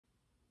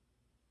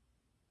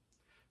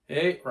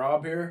Hey,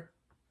 Rob here.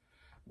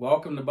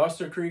 Welcome to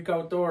Buster Creek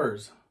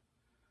Outdoors.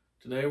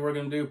 Today we're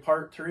going to do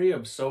part 3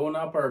 of sewing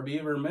up our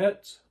beaver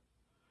mitts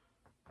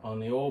on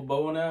the old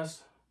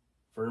Bonis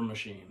fur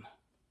machine.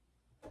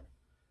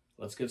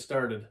 Let's get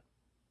started.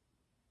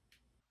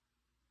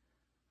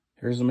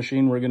 Here's the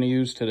machine we're going to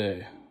use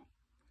today.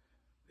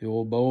 The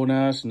old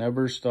Bonis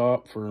Never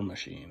Stop fur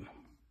machine.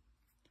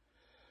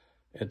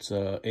 It's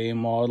a A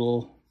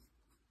model.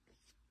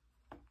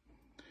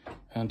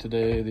 And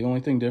today, the only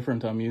thing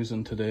different I'm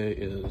using today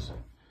is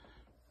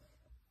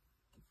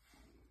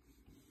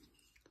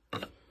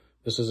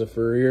this is a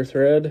furrier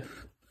thread.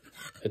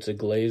 It's a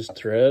glazed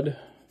thread.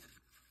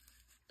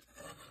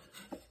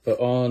 But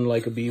on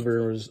like a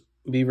beaver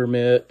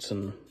mitts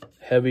and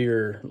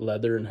heavier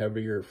leather and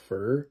heavier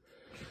fur,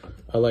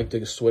 I like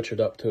to switch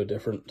it up to a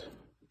different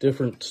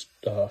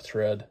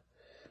thread.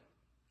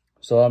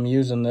 So I'm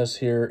using this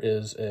here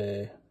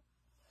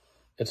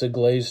it's a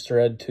glazed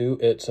thread too.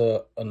 It's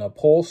an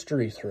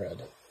upholstery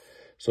thread.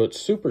 So it's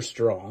super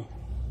strong.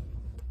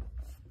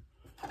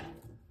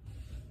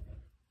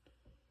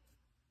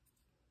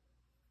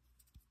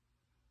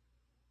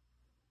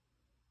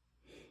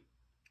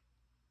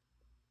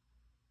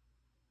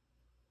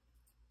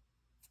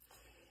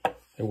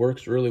 It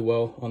works really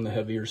well on the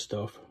heavier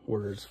stuff,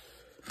 whereas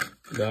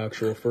the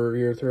actual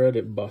furrier thread,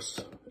 it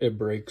busts, it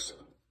breaks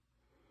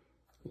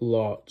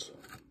lots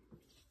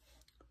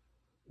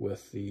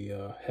with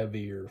the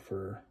heavier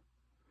fur.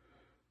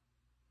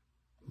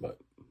 But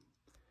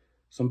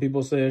some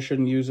people say I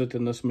shouldn't use it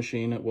in this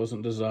machine. It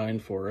wasn't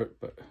designed for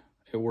it, but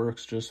it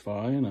works just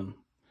fine. And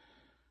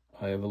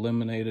I have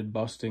eliminated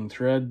busting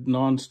thread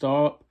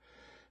non-stop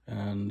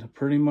and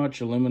pretty much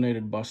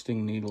eliminated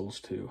busting needles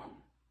too.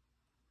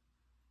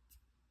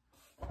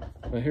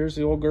 But here's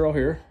the old girl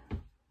here.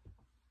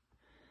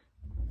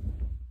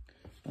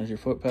 There's your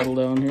foot pedal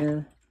down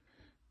here.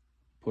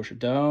 Push it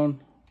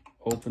down,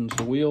 opens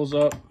the wheels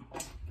up.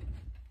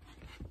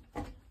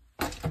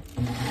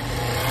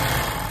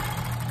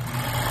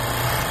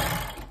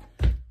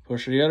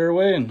 Push it the other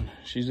way and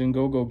she's in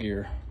go-go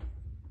gear.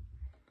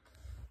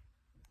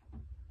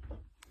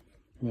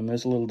 And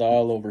there's a little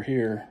dial over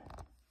here.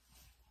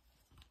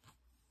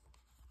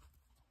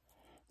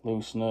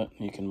 Loosen it,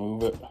 you can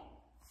move it.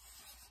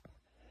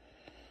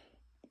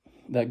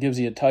 That gives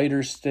you a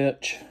tighter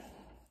stitch.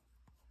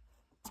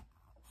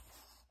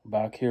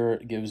 Back here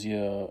it gives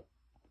you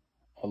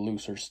a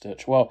looser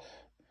stitch. Well,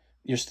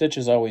 your stitch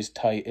is always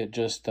tight. It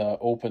just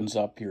opens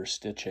up your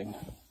stitching.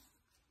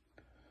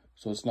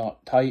 So it's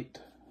not tight,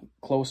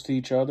 close to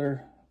each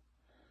other.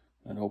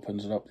 It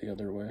opens it up the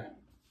other way.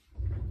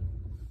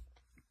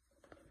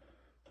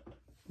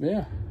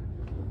 Yeah.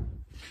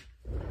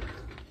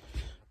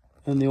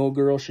 And the old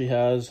girl, she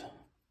has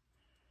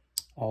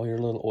all your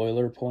little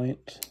oiler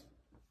points.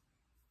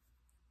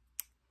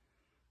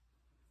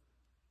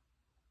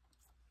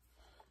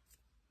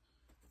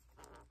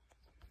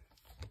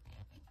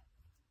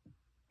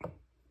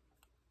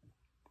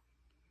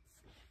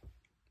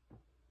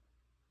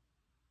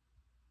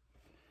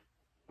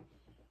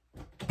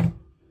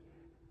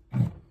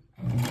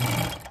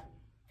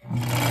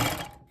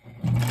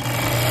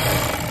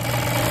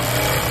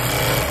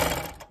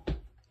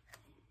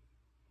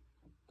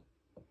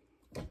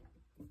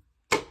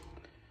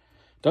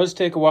 Does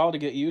take a while to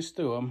get used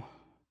to them.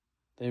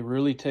 They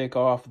really take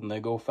off and they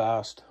go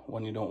fast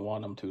when you don't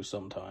want them to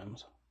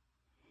sometimes.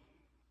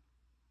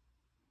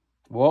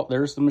 Well,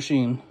 there's the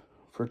machine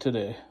for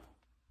today.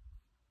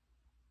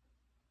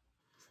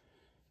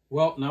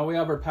 Well, now we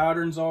have our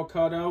patterns all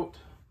cut out.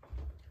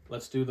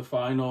 Let's do the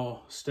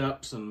final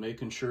steps and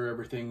making sure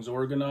everything's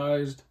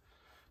organized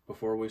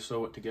before we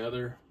sew it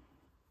together.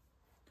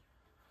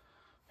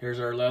 Here's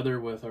our leather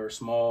with our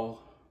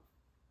small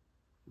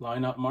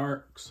lineup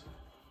marks.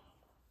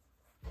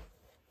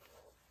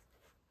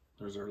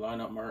 There's our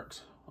lineup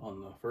marks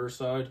on the fur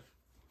side.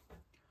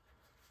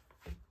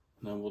 And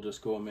then we'll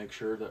just go and make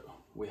sure that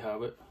we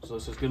have it. So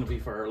this is going to be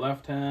for our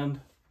left hand.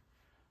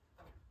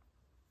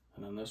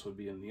 And then this would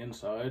be in the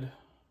inside.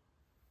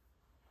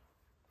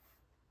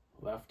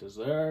 Left is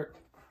there.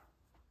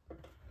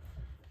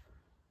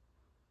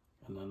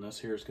 And then this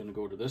here is going to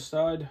go to this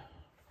side.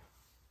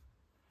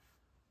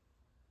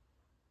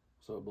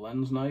 So it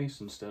blends nice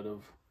instead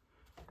of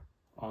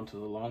onto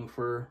the long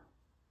fur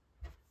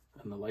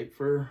and the light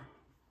fur.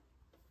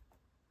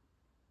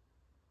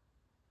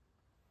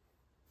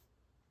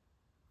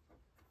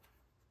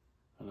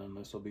 And then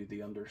this will be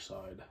the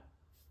underside.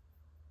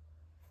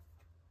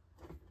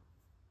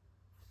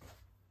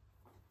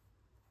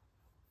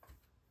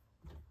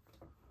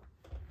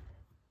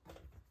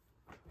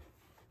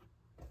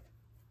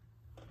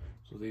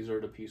 So these are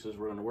the pieces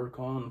we're going to work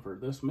on for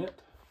this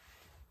mitt.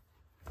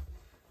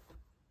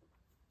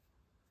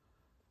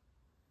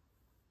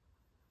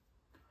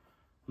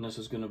 And this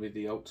is going to be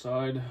the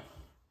outside,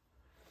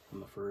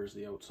 and the fur is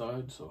the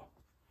outside, so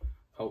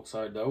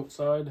outside to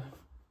outside.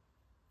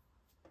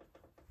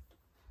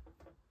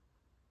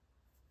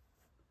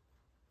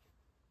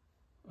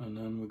 And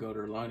then we got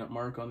our lineup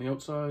mark on the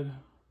outside,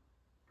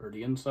 or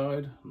the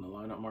inside, and the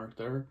lineup mark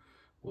there.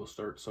 We'll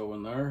start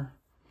sewing there.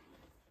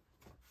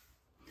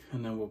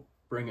 And then we'll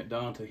bring it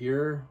down to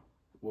here.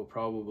 We'll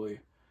probably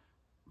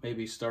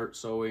maybe start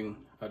sewing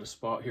at a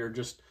spot here.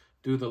 Just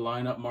do the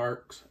line-up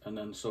marks and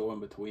then sew in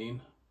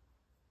between.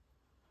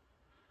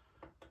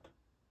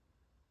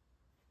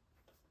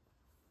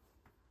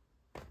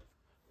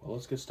 Well,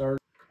 let's get started.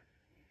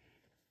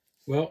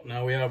 Well,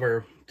 now we have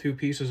our two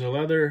pieces of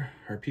leather,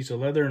 our piece of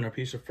leather and our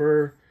piece of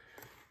fur.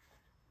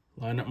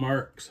 Line-up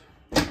marks.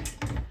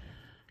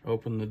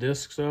 Open the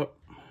discs up.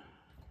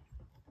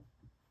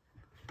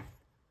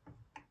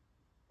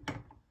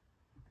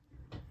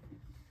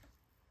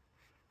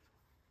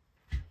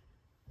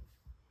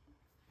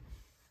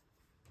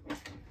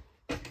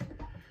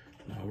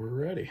 Now we're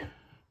ready.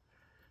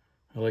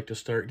 I like to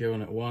start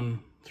giving it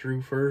one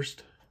through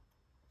first,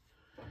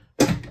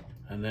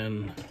 and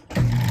then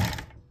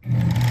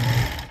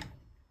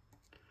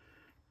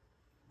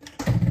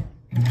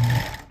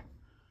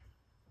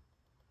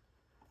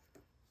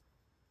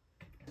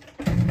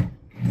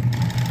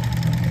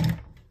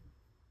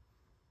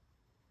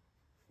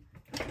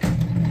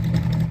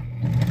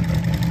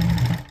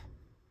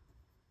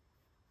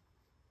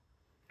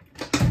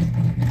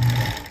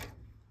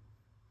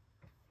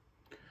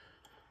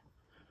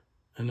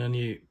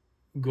you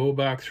go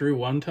back through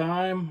one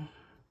time,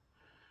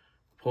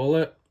 pull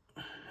it,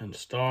 and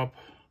stop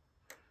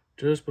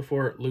just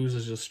before it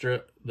loses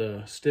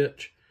the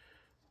stitch.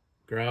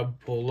 Grab,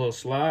 pull a little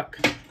slack,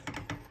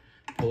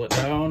 pull it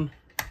down,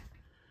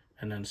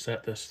 and then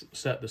set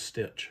the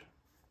stitch.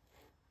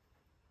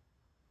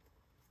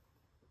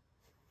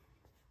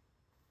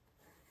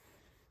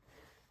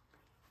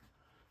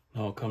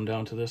 Now I'll come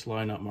down to this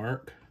line-up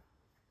mark.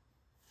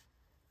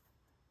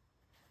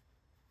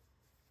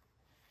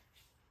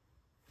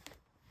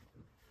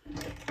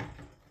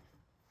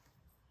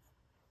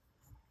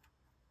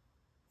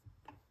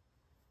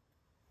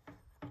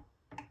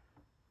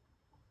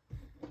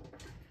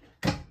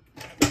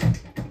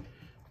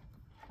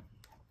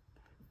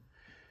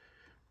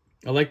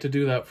 I like to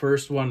do that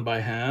first one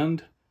by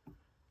hand,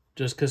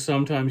 just because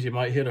sometimes you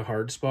might hit a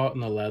hard spot in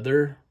the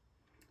leather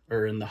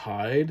or in the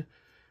hide,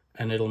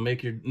 and it'll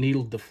make your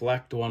needle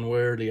deflect one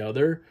way or the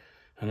other,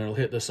 and it'll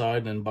hit the side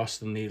and then bust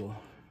the needle.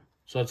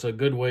 So that's a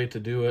good way to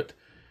do it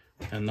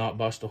and not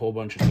bust a whole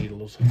bunch of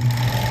needles.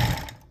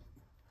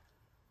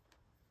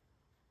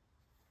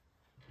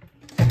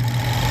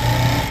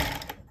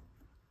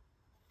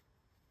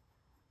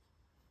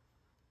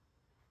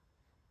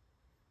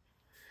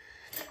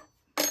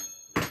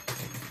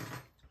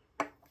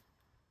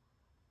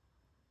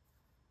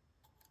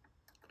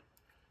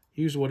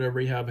 Use whatever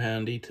you have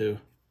handy to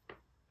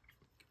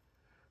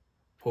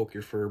poke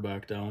your fur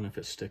back down if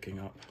it's sticking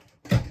up.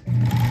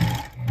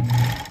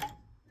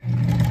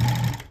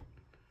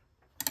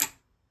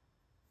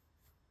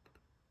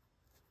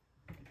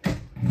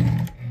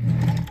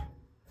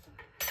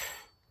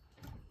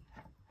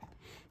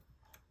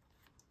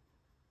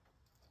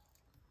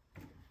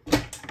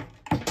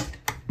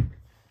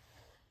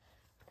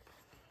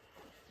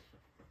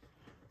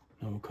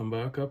 Now we'll come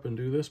back up and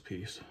do this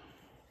piece.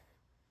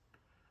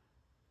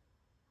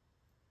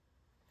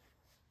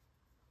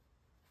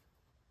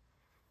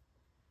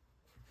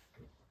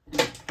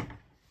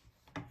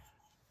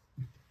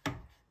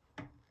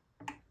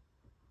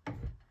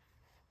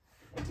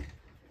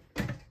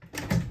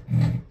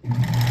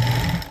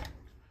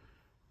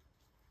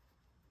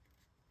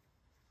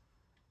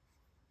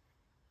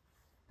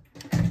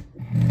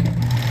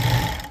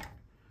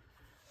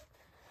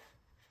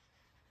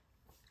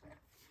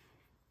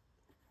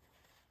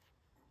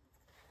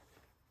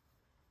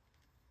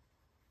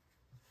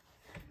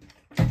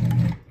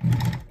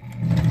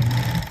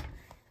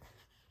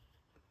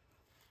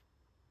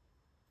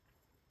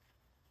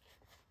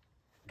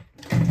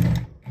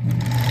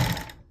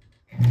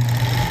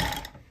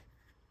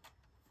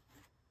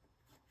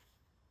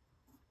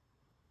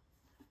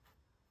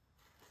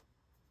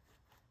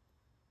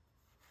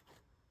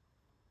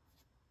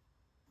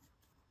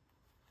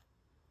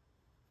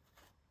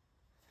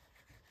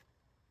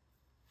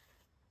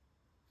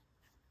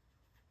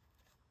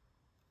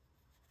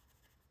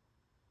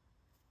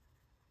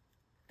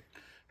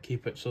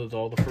 Keep it so that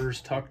all the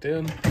fur's tucked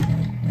in.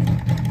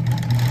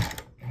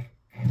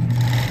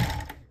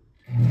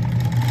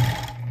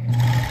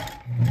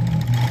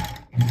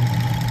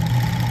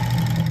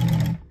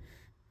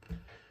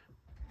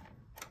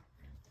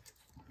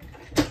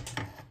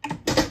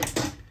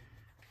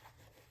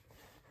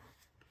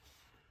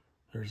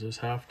 There's this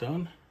half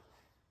done.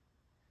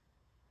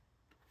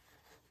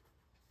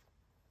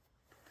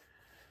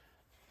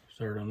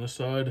 Start on this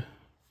side.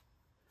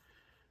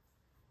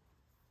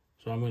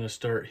 So I'm going to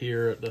start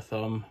here at the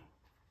thumb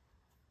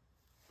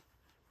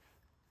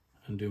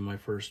and do my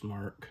first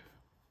mark.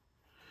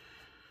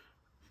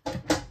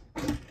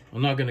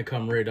 I'm not going to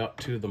come right up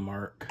to the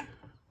mark.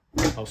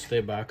 I'll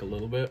stay back a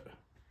little bit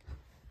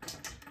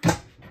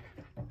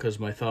because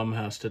my thumb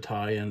has to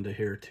tie into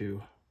here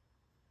too.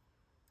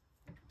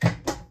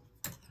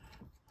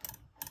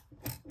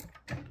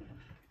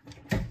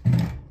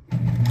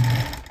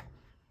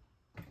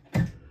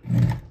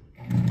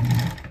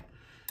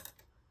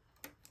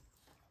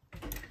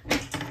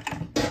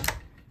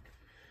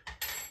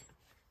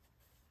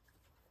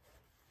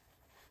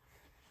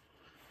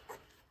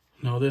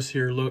 Now this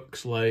here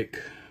looks like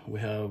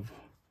we have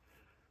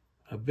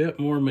a bit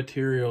more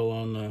material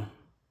on the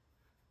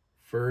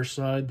fur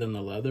side than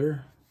the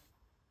leather.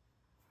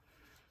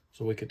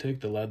 So we could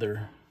take the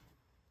leather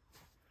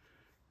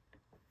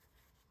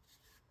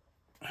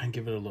and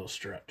give it a little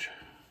stretch.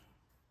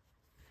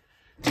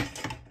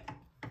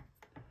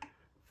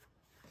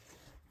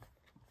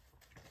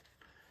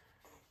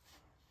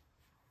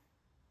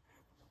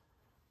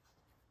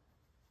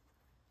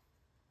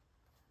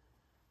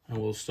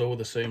 And we'll sew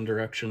the same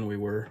direction we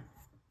were.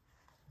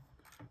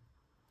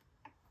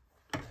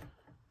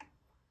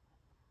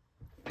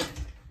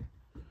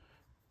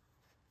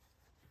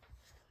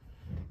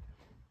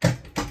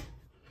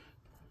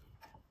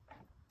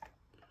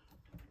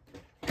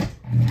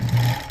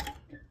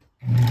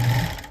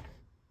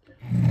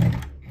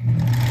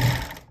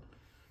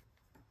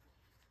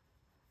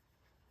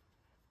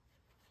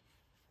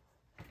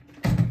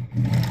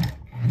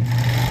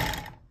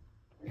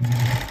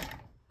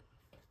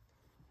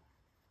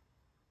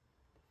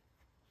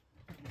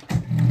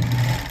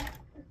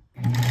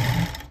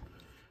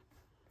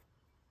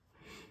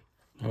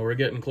 Now we're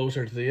getting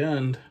closer to the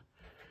end,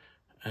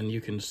 and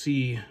you can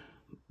see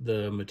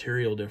the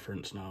material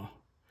difference now.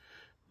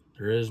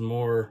 There is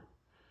more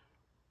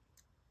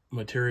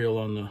material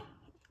on the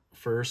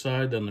fur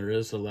side than there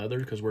is the leather,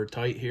 because we're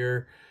tight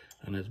here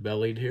and it's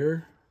bellied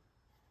here.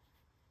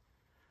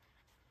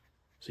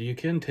 So you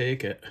can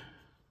take it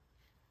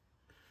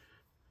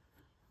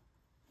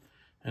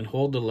and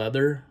hold the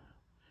leather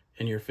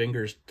in your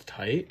fingers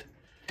tight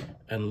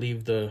and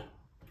leave the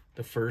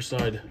fur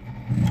side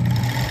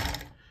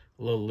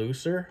a little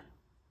looser.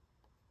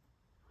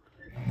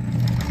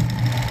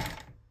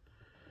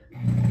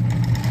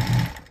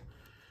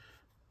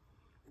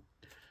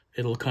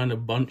 It'll kind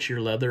of bunch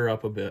your leather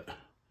up a bit.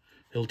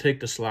 It'll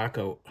take the slack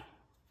out.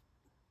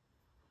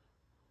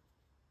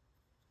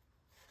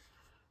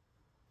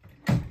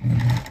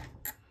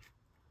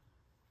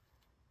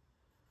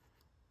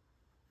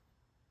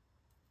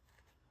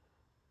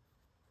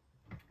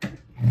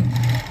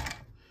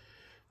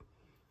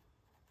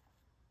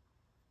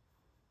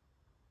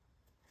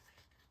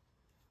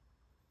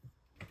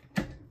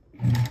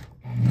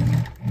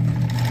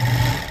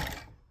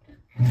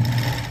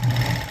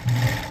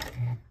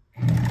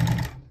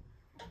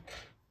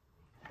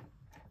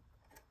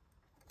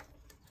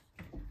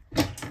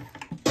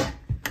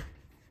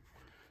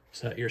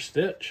 Set your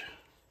stitch.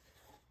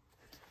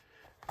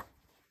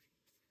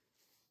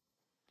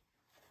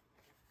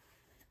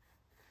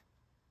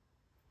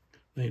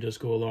 Then you just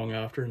go along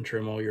after and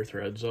trim all your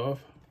threads off.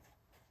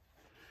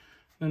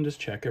 Then just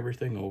check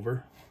everything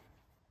over.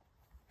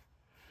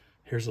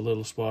 Here's a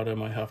little spot I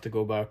might have to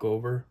go back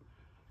over,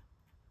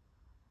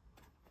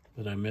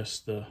 that I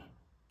missed the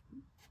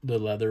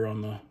leather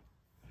on the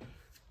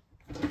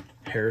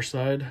hair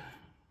side.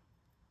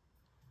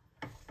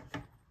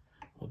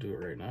 I'll do it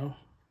right now.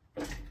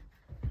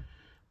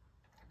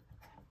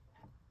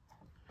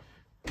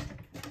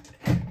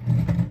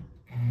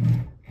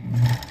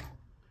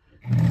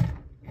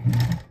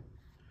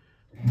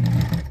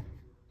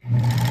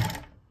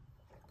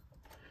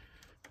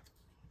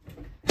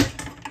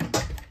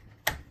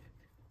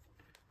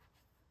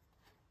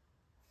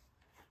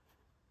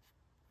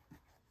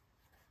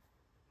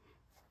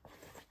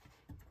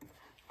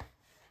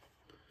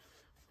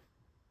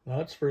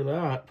 That's for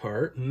that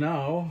part.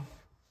 Now,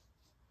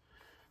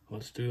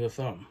 let's do the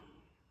thumb.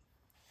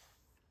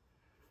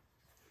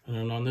 And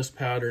then on this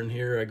pattern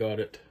here, I got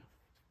it.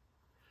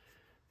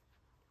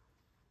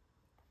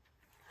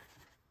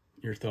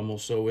 Your thumb will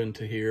sew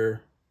into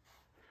here.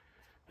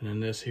 And then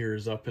this here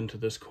is up into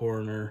this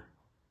corner.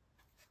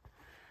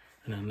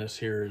 And then this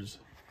here is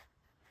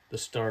the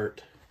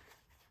start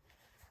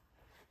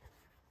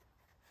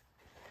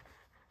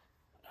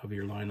of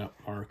your line-up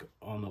mark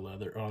on the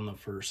leather, on the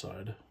fur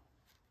side.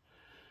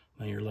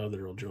 Now your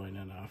leather will join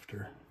in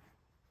after.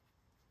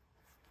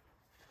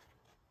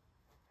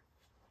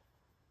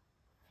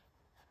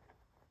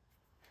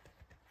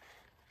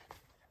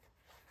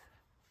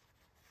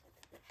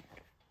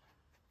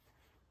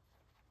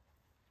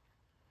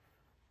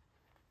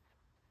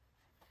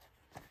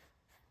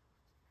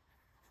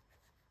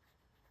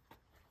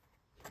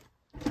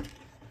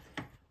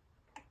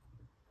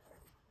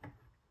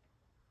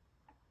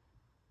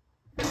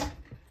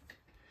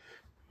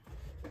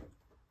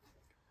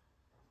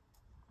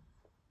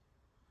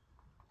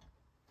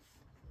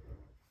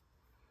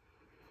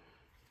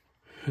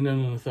 And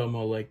then on the thumb,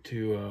 I'll like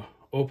to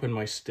open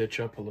my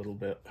stitch up a little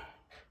bit.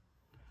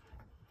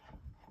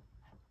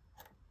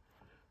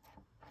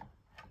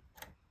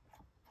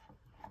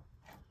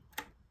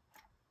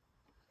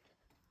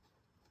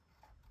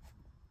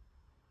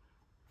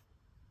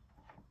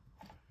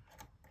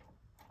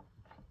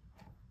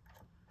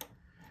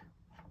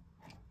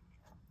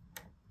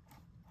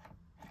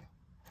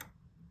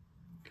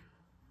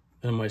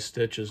 And my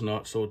stitch is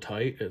not so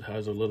tight. It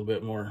has a little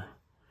bit more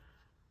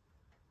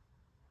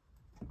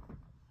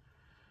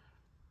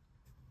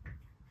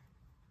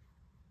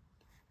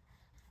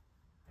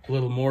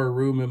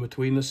room in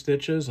between the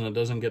stitches, and it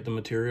doesn't get the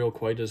material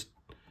quite as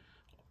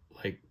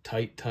like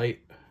tight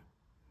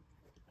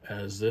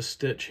as this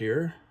stitch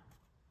here,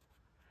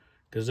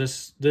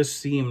 because this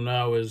seam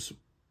now is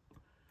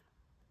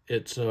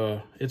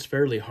it's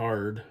fairly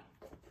hard,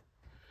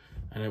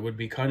 and it would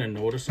be kind of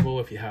noticeable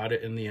if you had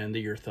it in the end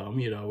of your thumb.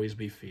 You'd always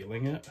be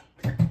feeling it.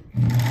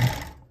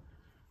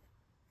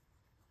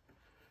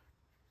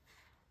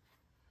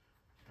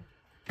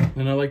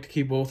 And I like to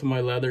keep both of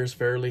my leathers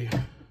fairly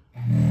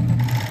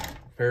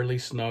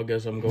snug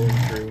as I'm going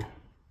through.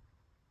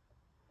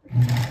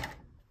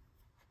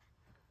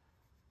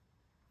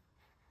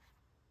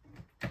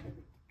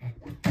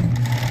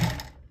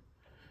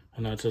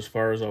 And that's as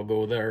far as I'll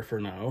go there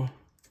for now.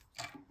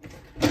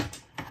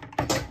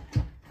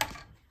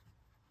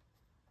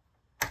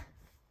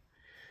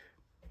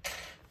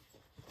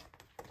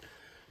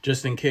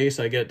 Just in case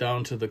I get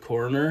down to the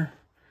corner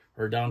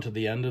or down to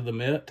the end of the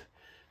mitt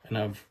and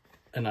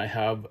I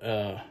have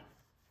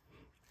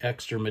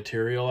extra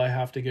material I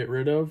have to get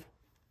rid of.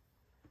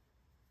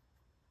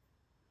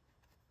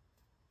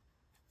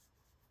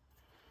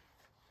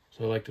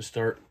 So I like to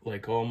start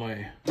like all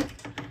my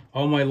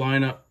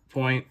lineup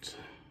points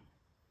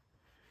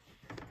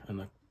and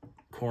the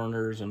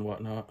corners and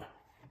whatnot.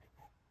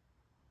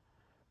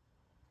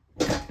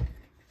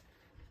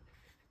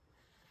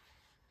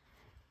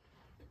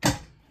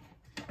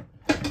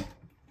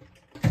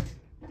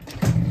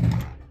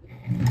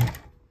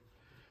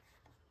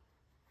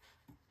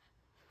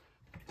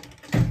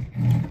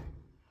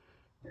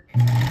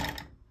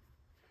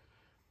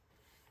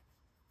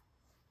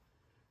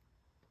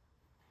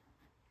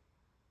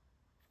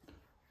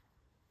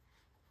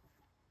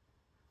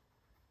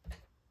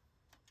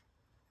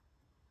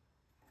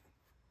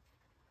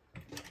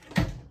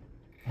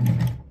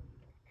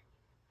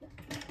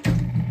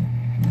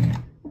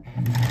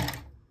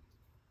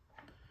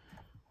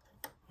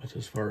 That's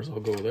as far as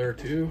I'll go there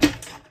too.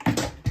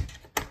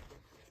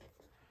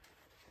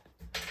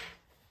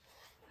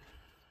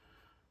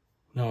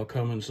 Now I'll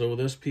come and sew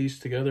this piece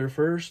together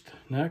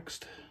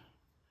next,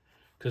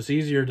 because it's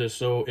easier to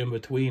sew in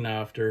between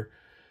after.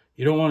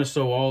 You don't want to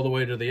sew all the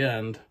way to the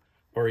end,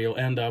 or you'll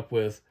end up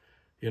with,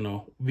 you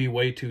know, be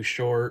way too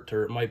short,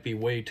 or it might be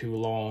way too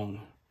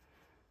long.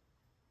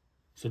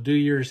 So do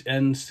your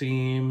end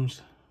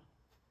seams.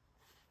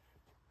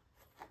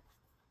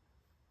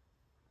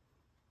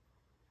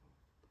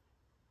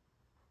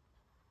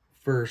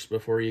 First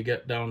before you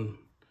get down,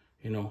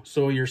 you know,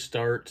 sew your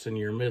starts and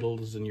your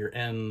middles and your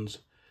ends,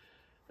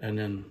 and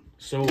then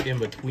sew in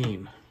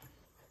between.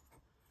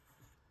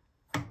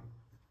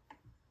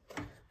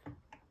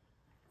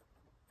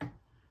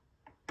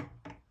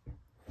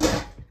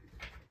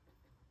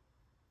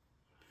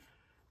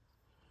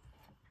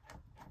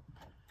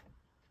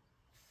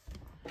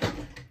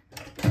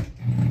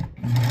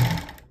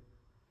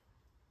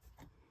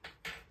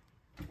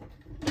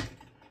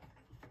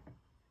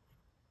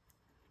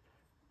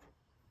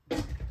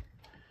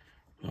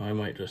 Now I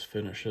might just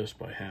finish this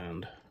by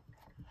hand.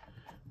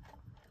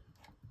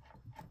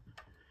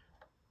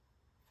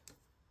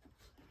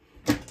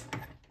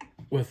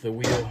 With the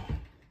wheel.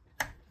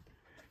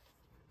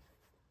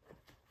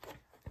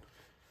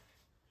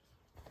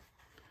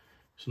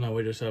 So now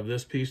we just have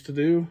this piece to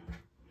do,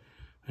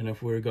 and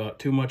if we've got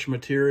too much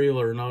material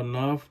or not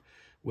enough,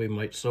 we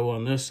might sew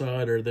on this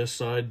side or this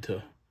side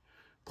to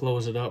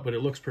close it up, but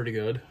it looks pretty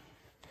good.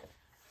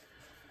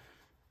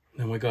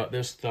 Then we got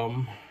this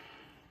thumb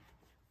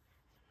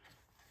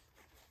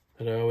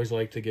that I always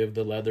like to give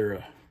the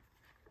leather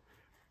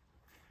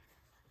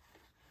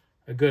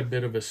a good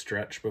bit of a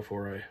stretch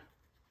before I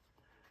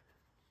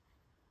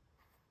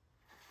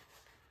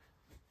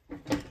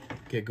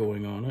get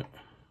going on it.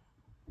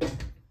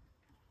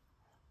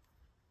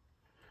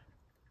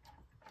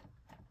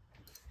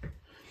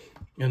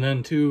 And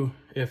then too,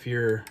 if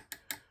you're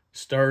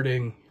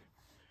starting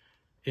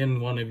in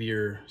one of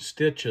your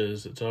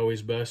stitches, it's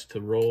always best to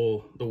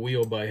roll the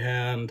wheel by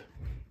hand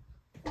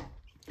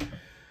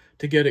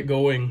to get it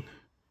going,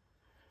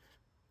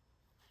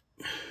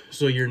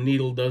 so your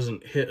needle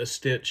doesn't hit a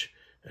stitch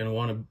and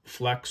want to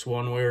flex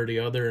one way or the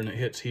other, and it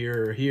hits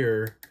here or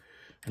here,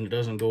 and it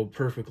doesn't go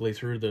perfectly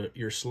through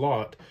your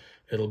slot.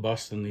 It'll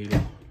bust the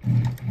needle.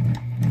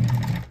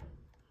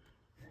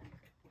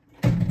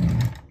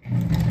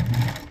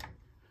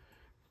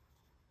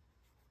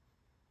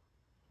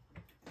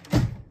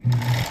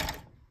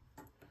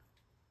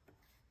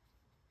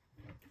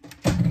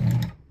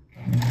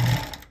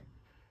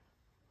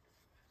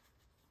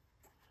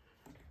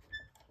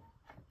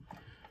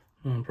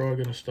 I'm probably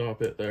going to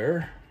stop it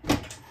there, and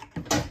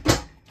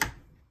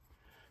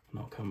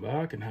I'll come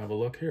back and have a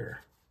look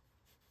here.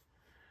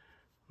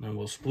 And then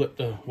we'll split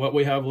what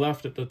we have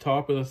left at the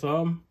top of the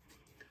thumb.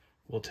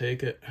 We'll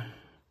take it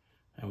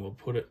and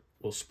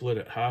we'll split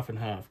it half and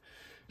half.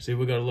 See,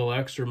 we got a little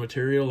extra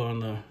material on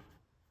the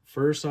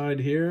first side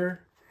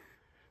here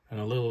and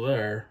a little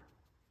there.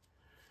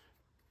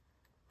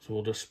 So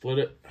we'll just split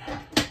it.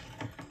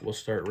 We'll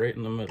start right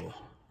in the middle.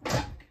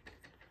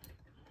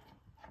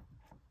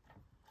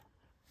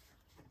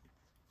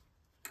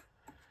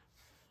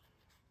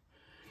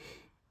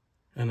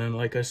 And then,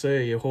 like I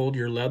say, you hold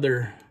your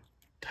leather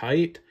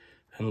tight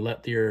and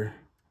let your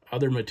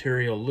other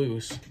material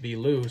be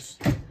loose,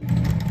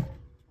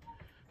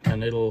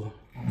 and it'll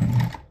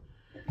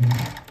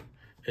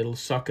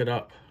suck it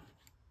up,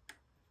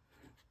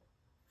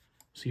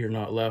 so you're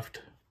not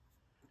left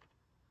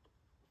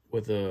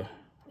with a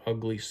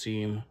ugly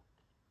seam.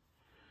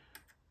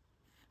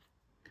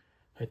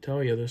 I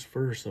tell you, this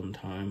fur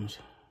sometimes.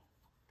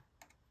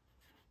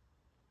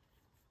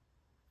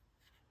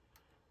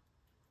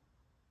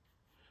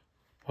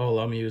 All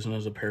I'm using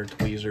is a pair of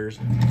tweezers.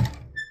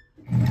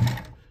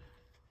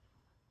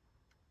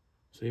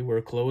 See, we're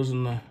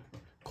closing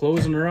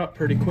her up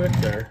pretty quick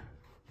there.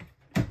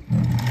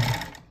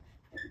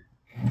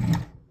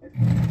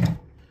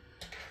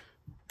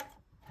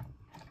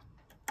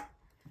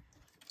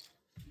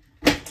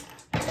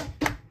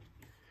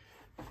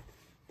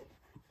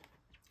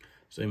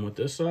 Same with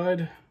this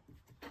side.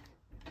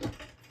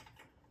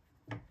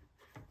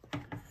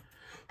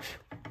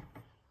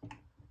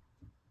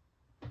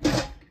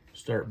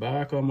 Start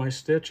back on my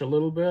stitch a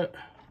little bit,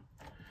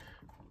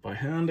 by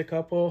hand a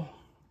couple.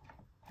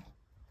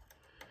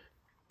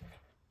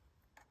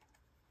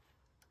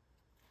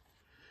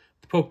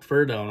 To poke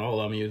fur down, all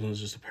I'm using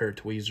is just a pair of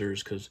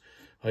tweezers, because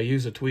I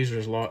use the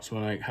tweezers lots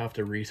when I have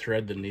to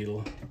rethread the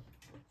needle.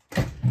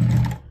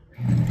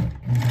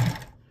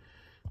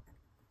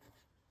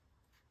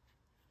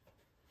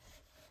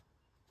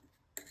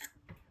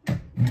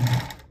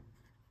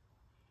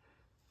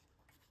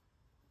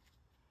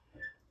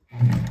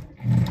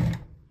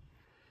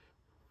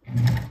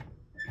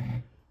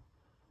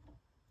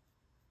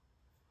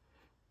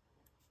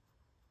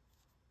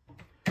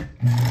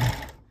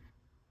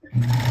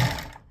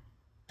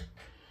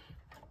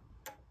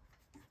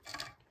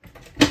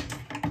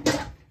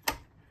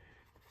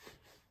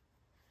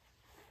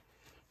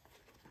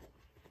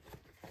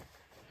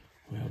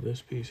 We have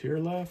this piece here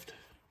left.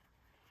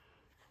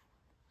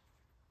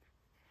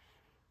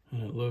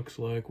 And it looks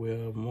like we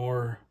have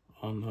more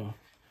on the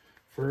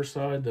fur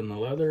side than the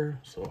leather,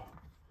 so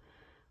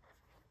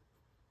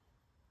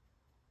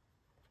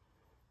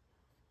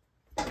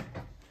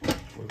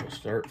we will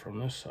start from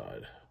this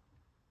side.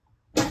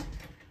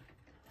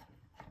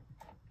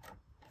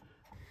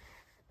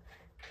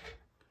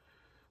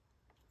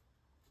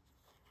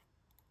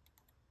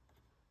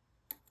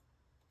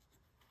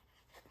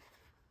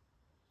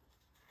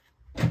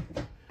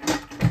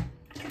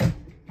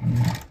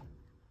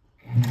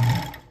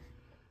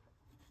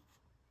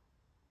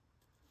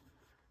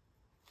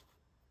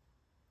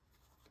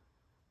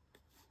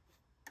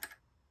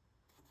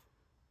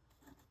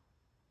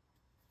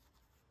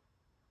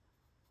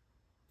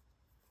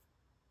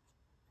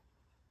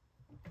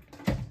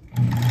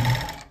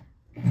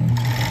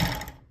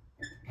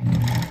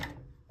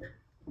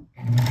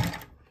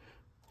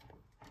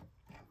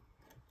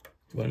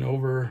 Went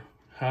over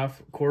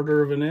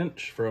quarter of an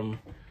inch from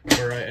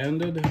where I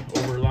ended,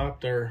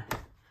 overlapped our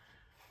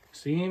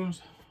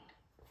seams.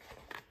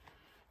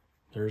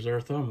 There's our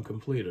thumb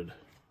completed.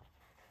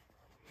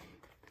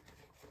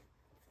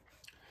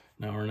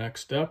 Now our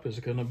next step is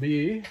going to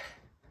be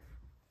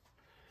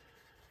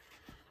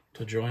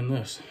to join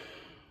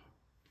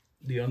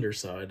the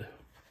underside.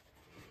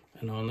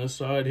 And on this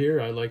side here,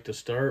 I like to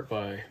start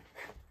by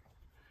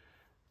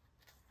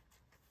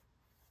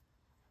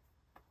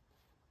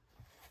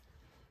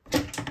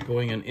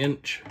going an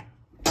inch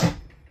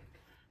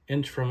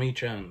from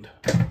each end.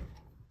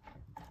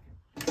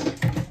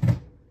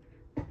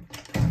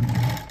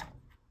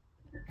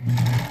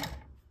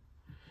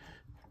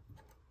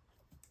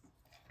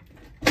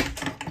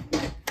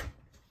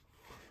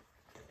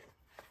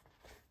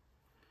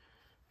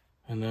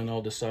 And then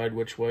I'll decide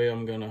which way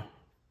I'm gonna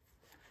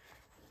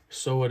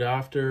sew it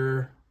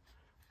after,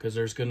 because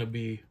there's gonna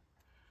be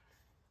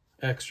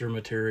extra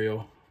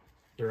material.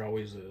 There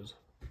always is.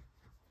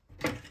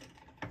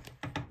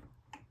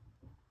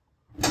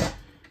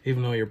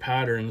 Even though your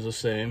pattern's the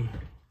same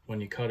when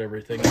you cut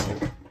everything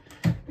out.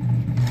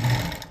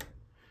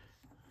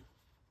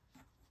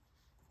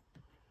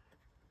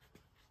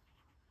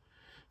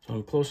 So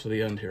I'm close to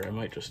the end here. I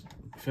might just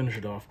finish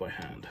it off by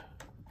hand,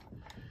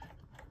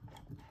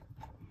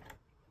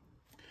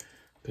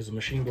 because the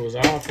machine goes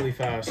awfully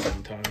fast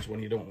sometimes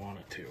when you don't want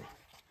it to.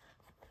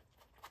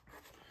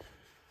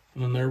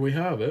 And then there we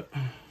have it.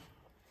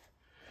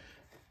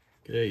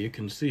 Okay, you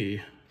can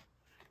see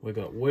we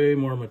got way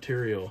more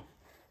material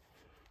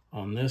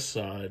on this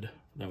side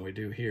than we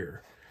do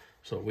here.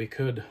 So we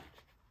could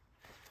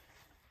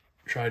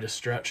try to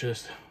stretch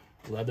this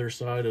leather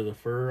side of the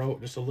fur out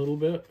just a little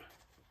bit,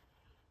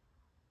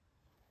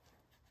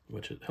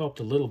 which it helped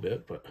a little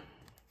bit, but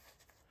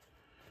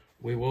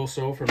we will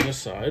sew from this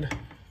side.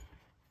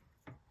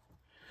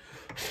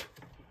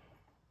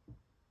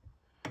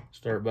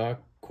 Start back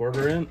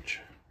quarter inch.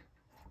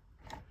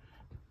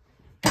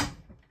 And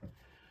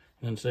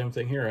then same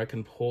thing here, I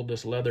can hold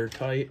this leather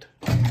tight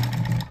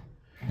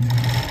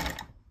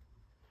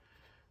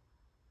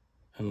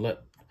and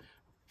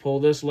pull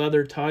this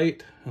leather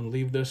tight and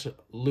leave this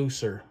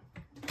looser.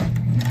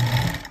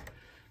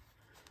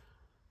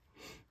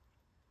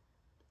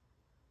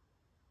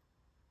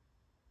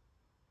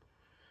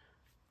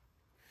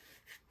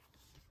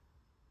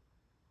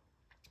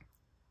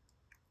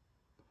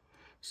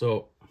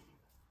 So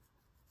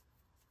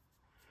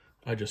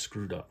I just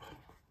screwed up.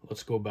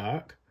 Let's go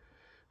back.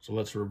 So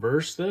let's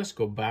reverse this,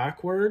 go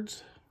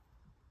backwards.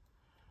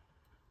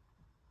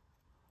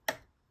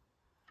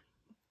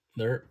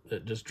 There,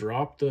 it just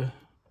dropped the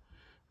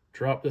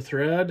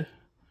thread.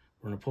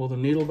 We're gonna pull the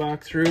needle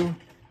back through.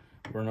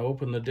 We're gonna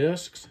open the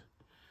discs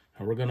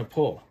and we're gonna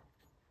pull.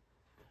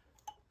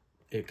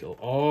 It'll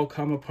all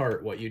come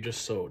apart what you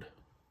just sewed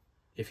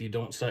if you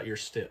don't set your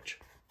stitch.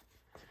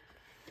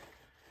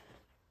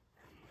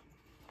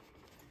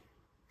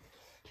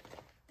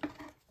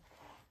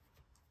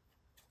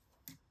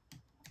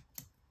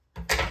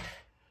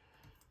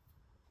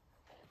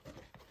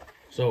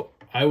 So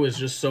I was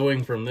just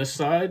sewing from this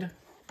side.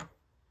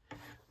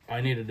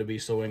 I needed to be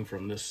sewing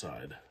from this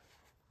side.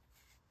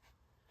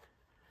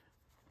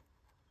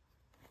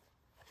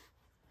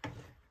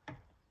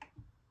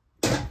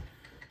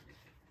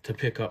 To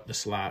pick up the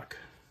slack.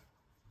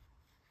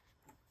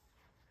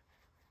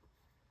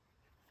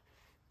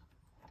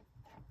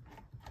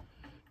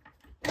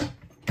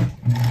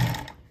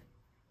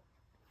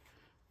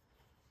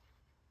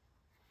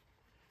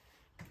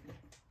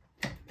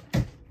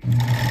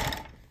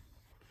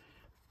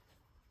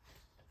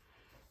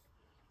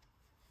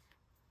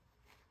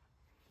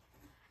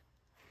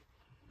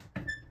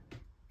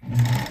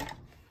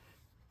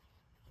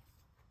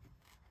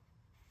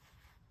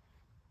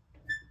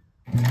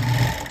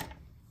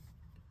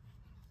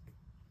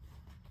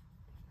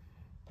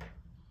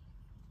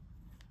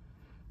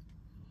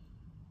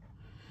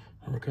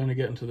 We're kind of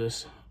getting to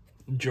this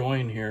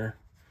join here,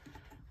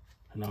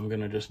 and I'm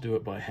gonna just do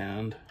it by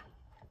hand.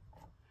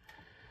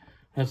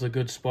 That's a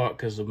good spot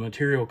because the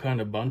material kind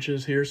of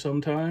bunches here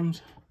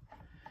sometimes,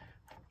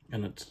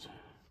 and it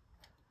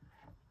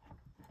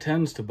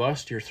tends to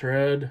bust your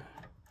thread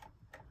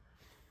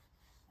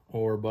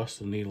or bust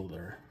the needle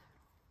there.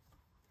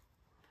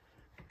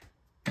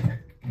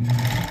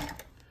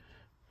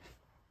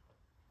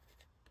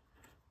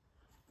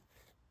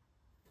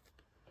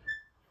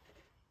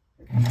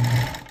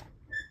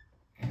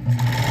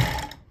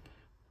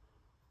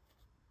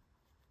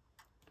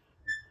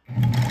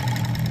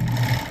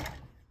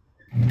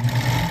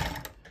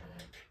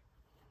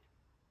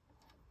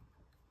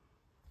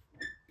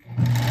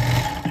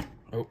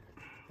 Oh,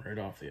 right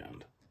off the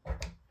end.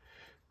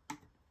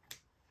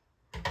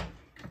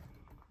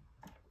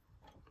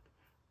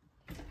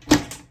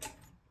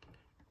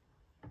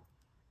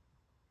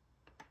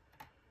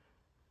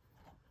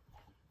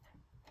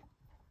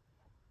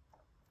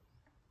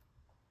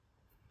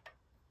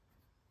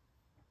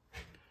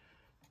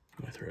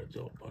 My thread's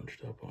all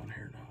bunched up on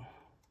here now.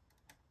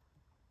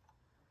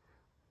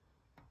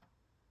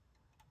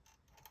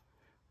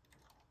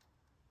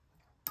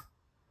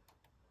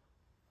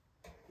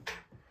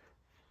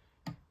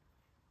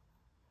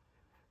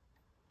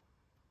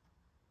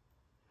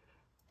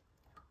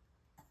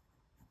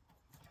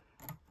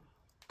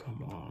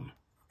 Come on.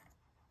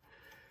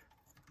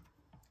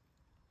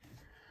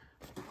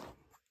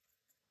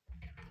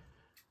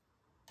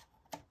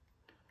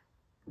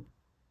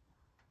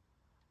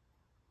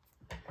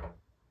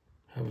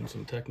 Having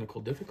some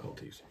technical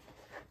difficulties.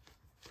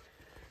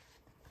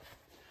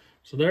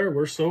 So there,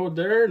 we're sewed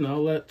there.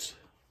 Now we're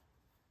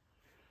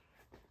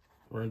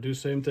gonna do the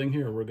same thing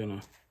here. We're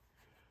gonna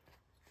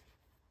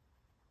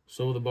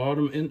sew the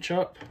bottom inch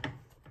up.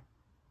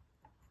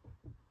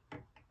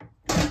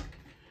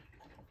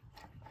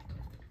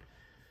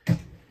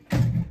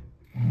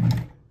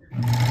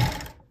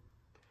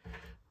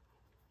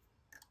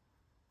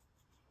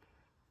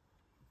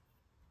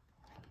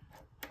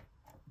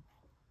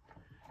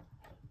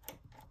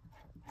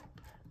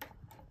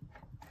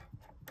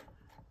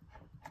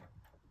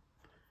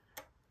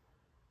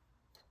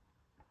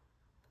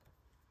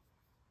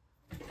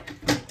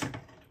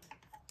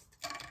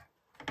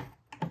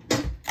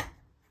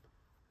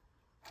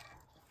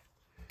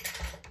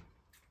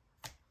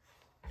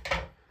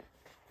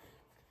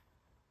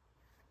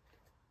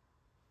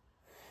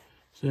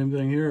 Same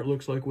thing here. It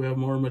looks like we have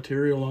more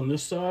material on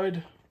this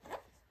side.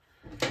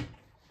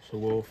 So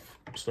we'll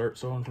start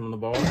sewing from the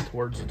bottom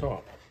towards the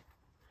top.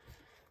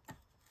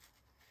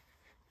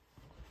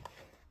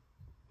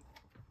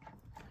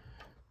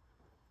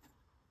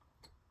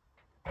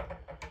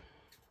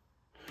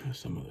 There's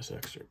some of this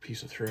extra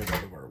piece of thread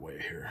out of our way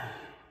here.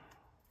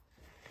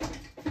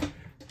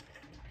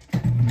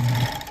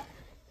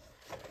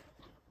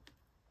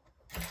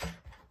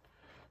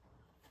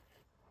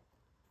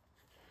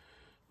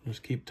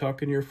 Just keep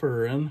tucking your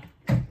fur in.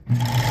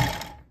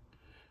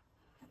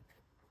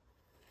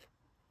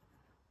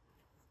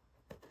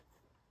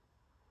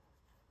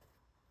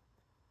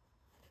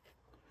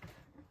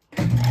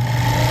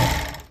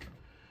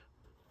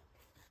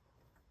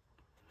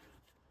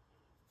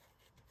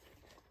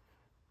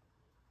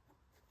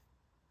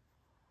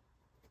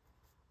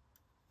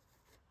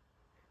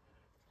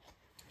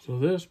 So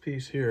this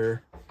piece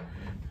here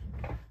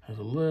has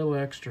a little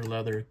extra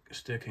leather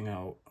sticking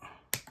out.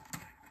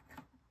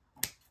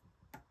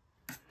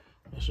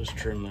 Let's just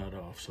trim that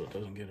off so it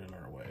doesn't get in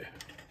our way.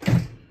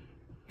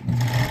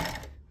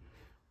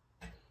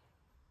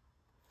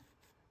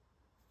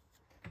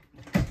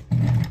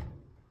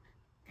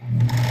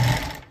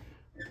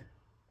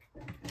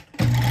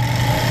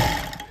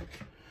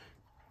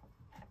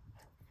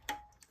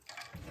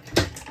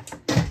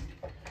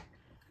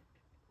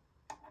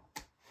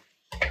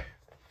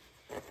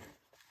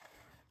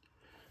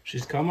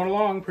 she's coming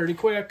along pretty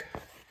quick.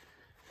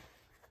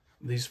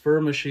 These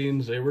fur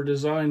machines, they were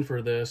designed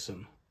for this,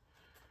 and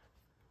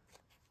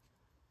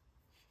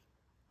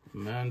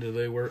man, do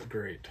they work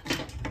great.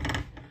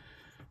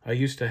 I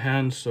used to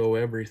hand sew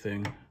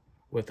everything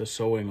with a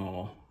sewing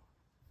awl,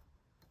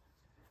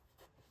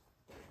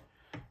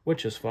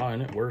 which is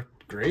fine. It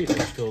worked great.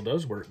 It still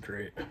does work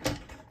great.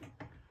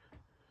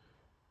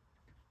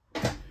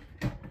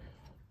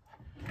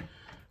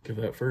 Give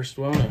that first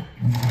one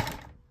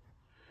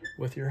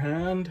with your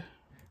hand.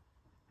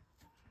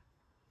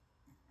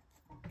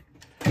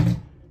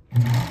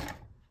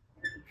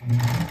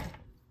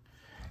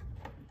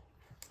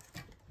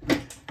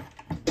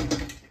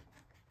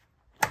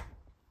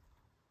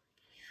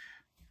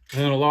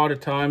 And then a lot of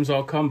times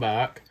I'll come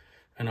back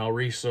and I'll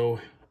re-sew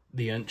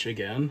the inch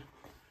again,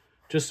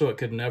 just so it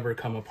could never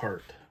come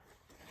apart.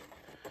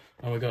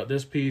 Now we got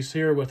this piece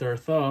here with our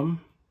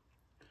thumb.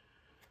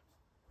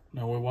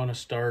 Now we want to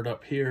start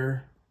up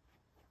here.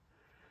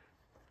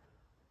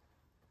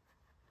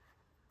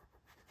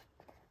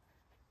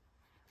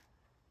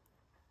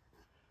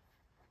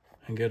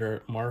 And get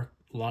our mark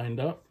lined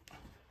up.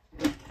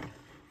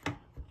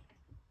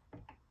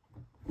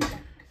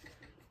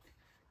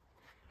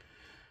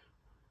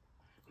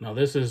 Now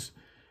this is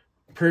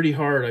pretty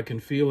hard. I can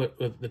feel it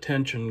with the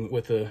tension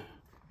with the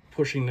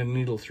pushing the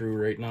needle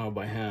through right now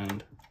by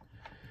hand.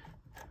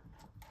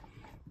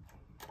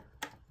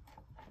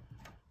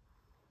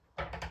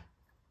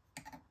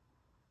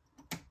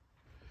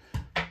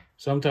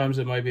 Sometimes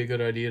it might be a good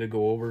idea to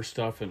go over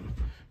stuff and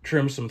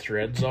trim some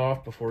threads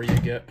off before you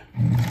get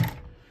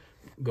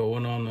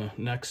going on the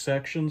next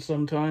section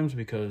sometimes,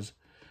 because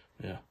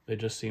yeah, they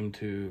just seem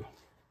to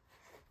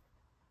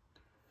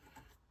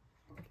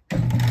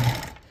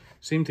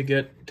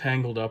get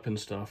tangled up in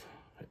stuff,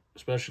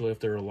 especially if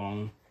they're a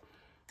long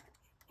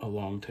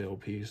tail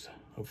piece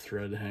of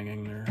thread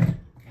hanging there.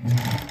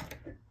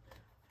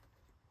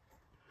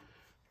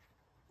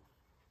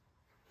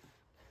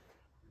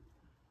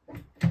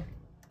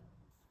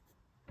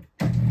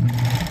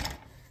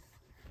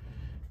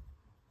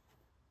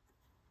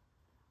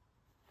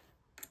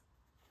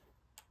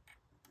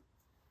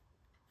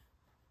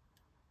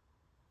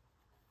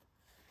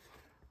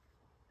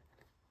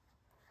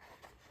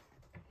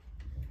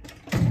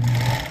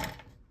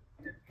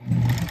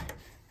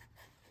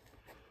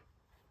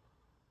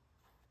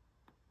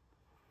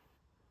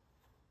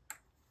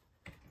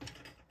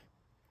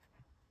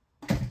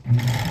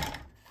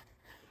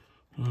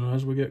 And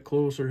as we get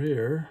closer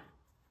here,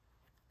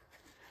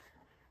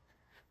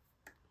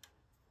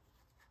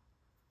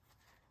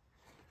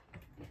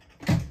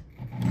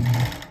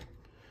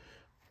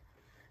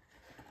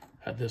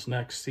 at this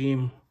next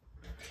seam,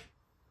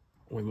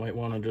 we might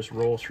want to just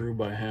roll through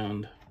by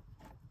hand,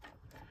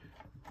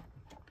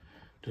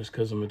 just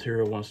because the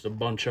material wants to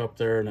bunch up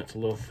there and it's a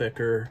little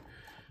thicker,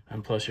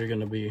 and plus you're going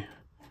to be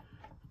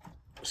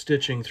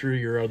stitching through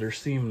your other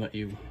seam that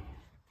you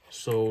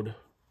sewed.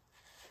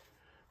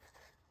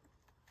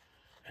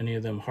 Any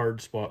of them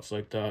hard spots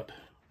like that,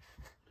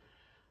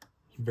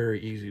 it's very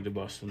easy to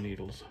bust the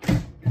needles.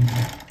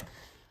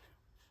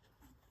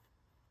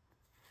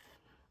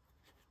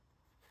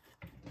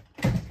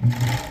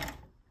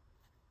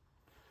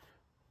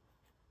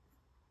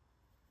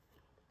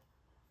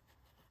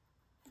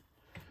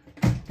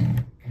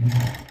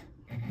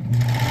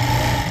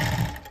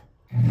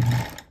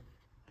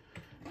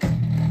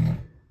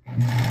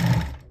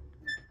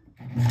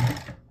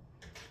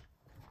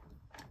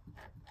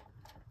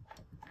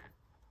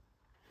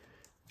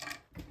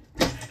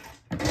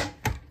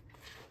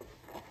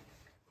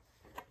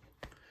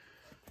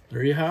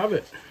 There you have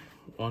it,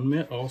 one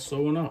mitt all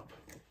sewn up.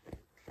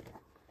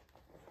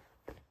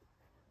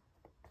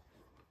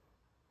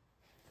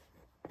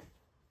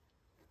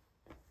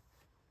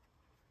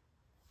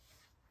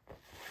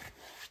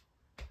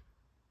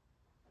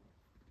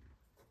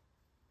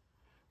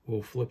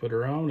 We'll flip it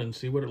around and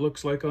see what it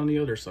looks like on the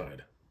other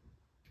side.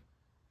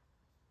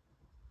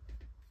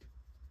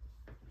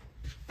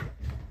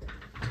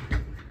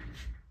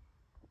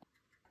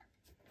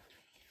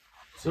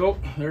 So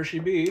there she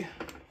be.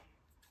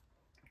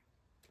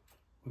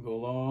 We go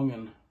along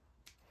and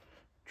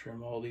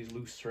trim all these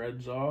loose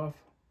threads off.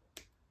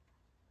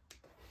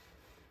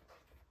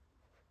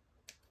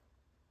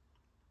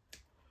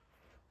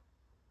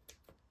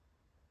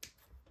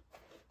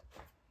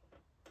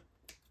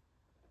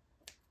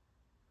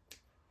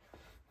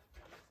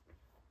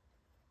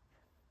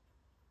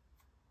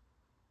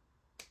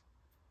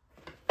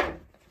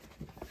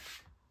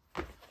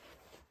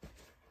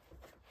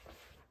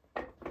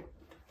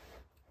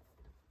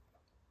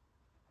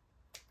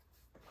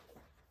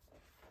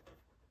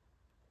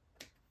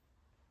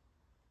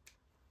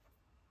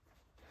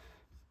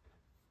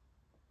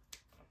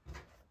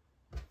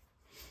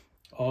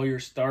 All your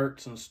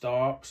starts and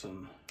stops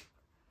and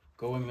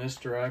going this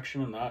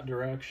direction and that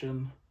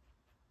direction.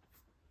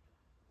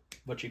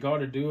 But you got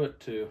to do it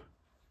to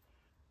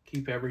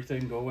keep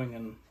everything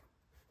going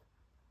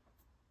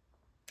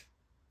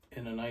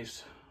in a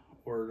nice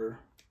order.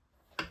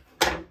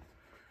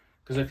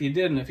 Because Because if you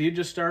didn't, if you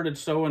just started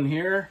sewing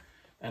here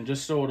and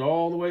just sewed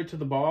all the way to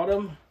the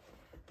bottom,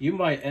 you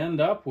might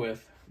end up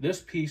with this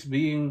piece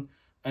being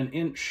an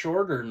inch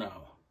shorter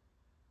now.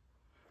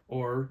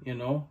 Or, you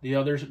know, the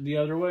other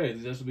way,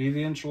 this will be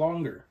the inch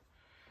longer.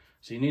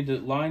 So you need to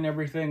line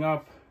everything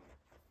up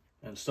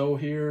and sew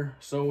here,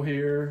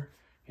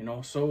 you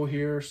know, sew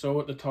here, sew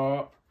at the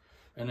top,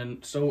 and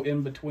then sew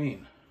in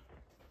between.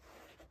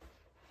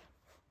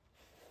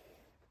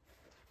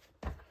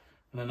 And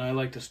then I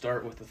like to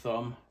start with the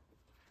thumb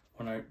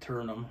when I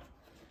turn them.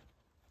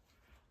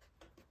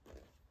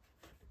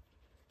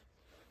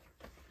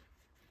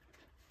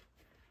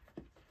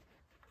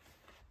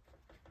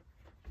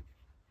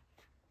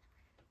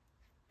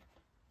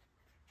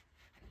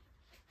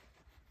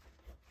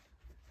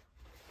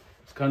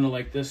 It's kind of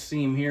like this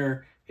seam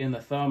here in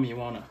the thumb, you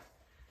want to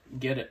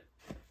get it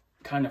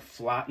kind of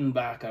flattened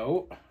back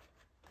out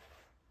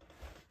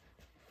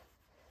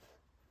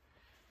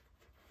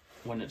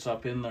when it's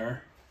up in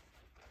there.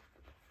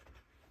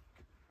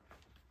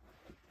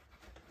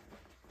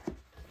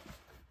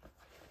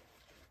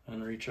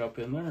 And reach up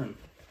in there and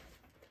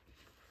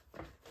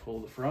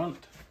pull the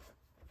front.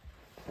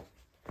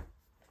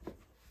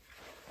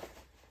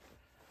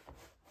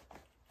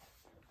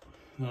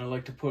 And I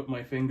like to put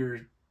my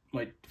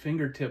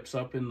fingertips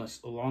up in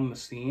this along the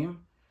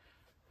seam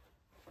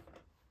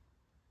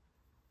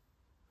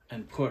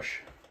and push.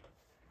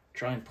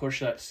 Try and push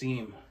that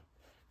seam.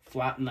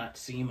 Flatten that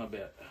seam a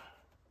bit.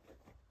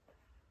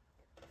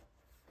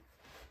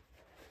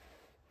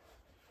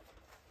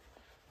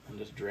 And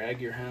just drag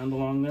your hand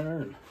along there,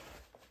 and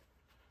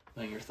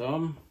then your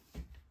thumb.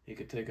 You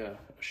could take a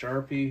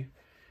Sharpie,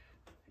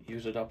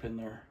 use it up in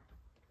there.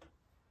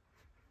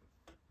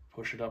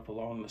 Push it up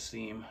along the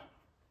seam.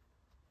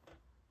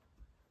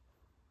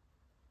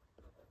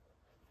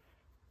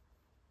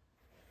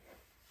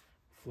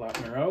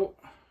 Flatten her out.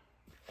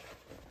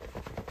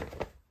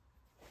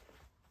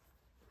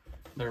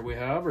 There we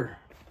have her.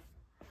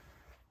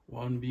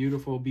 One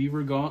beautiful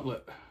beaver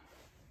gauntlet.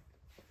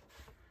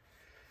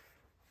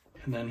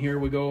 And then here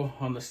we go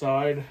on the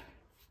side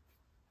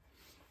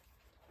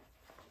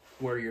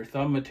where your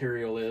thumb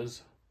material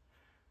is,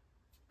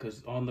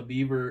 because on the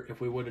beaver, if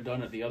we would have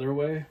done it the other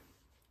way,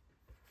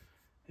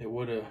 it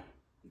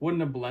wouldn't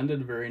have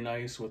blended very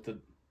nice with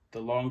the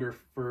longer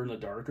fur and the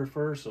darker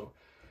fur, so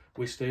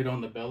we stayed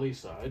on the belly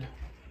side.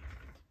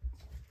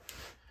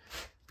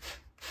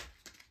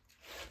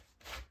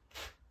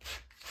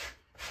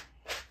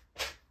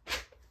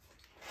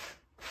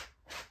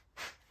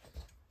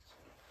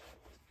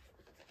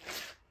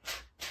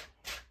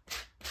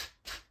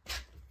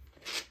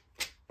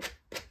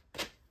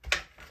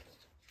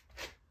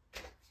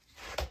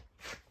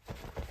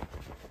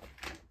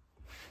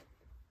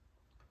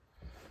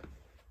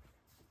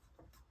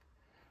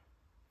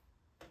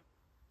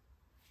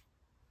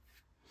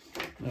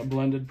 That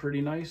blended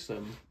pretty nice,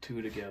 them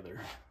two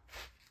together.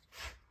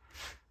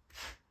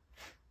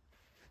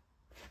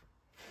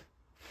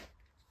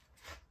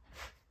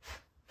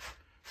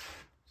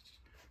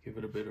 Give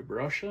it a bit of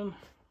brushing.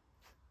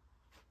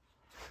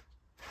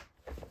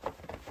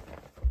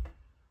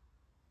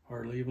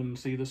 Hardly even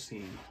see the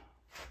seam.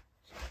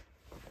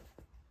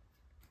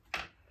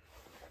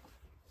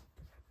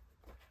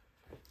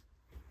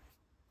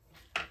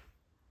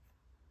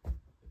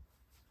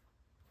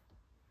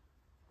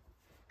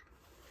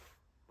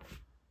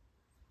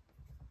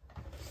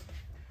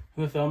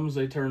 The thumbs,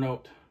 they turn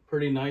out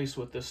pretty nice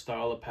with this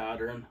style of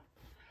pattern.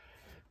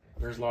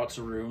 There's lots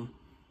of room.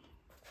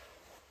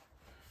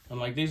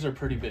 And like, these are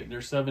pretty big.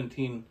 They're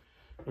 17,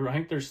 I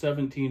think they're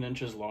 17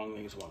 inches long,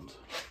 these ones.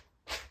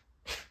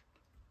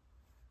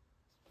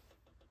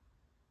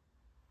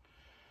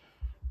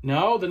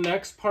 Now the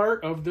next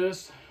part of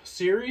this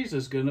series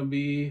is going to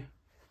be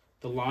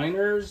the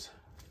liners,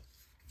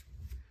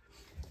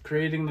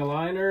 creating the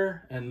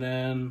liner, and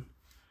then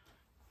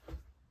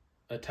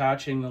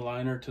attaching the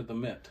liner to the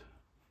mitt.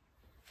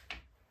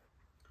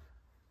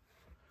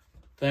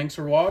 Thanks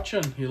for watching.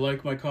 If you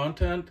like my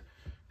content,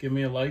 give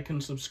me a like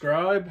and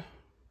subscribe.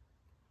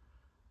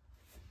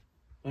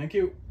 Thank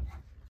you.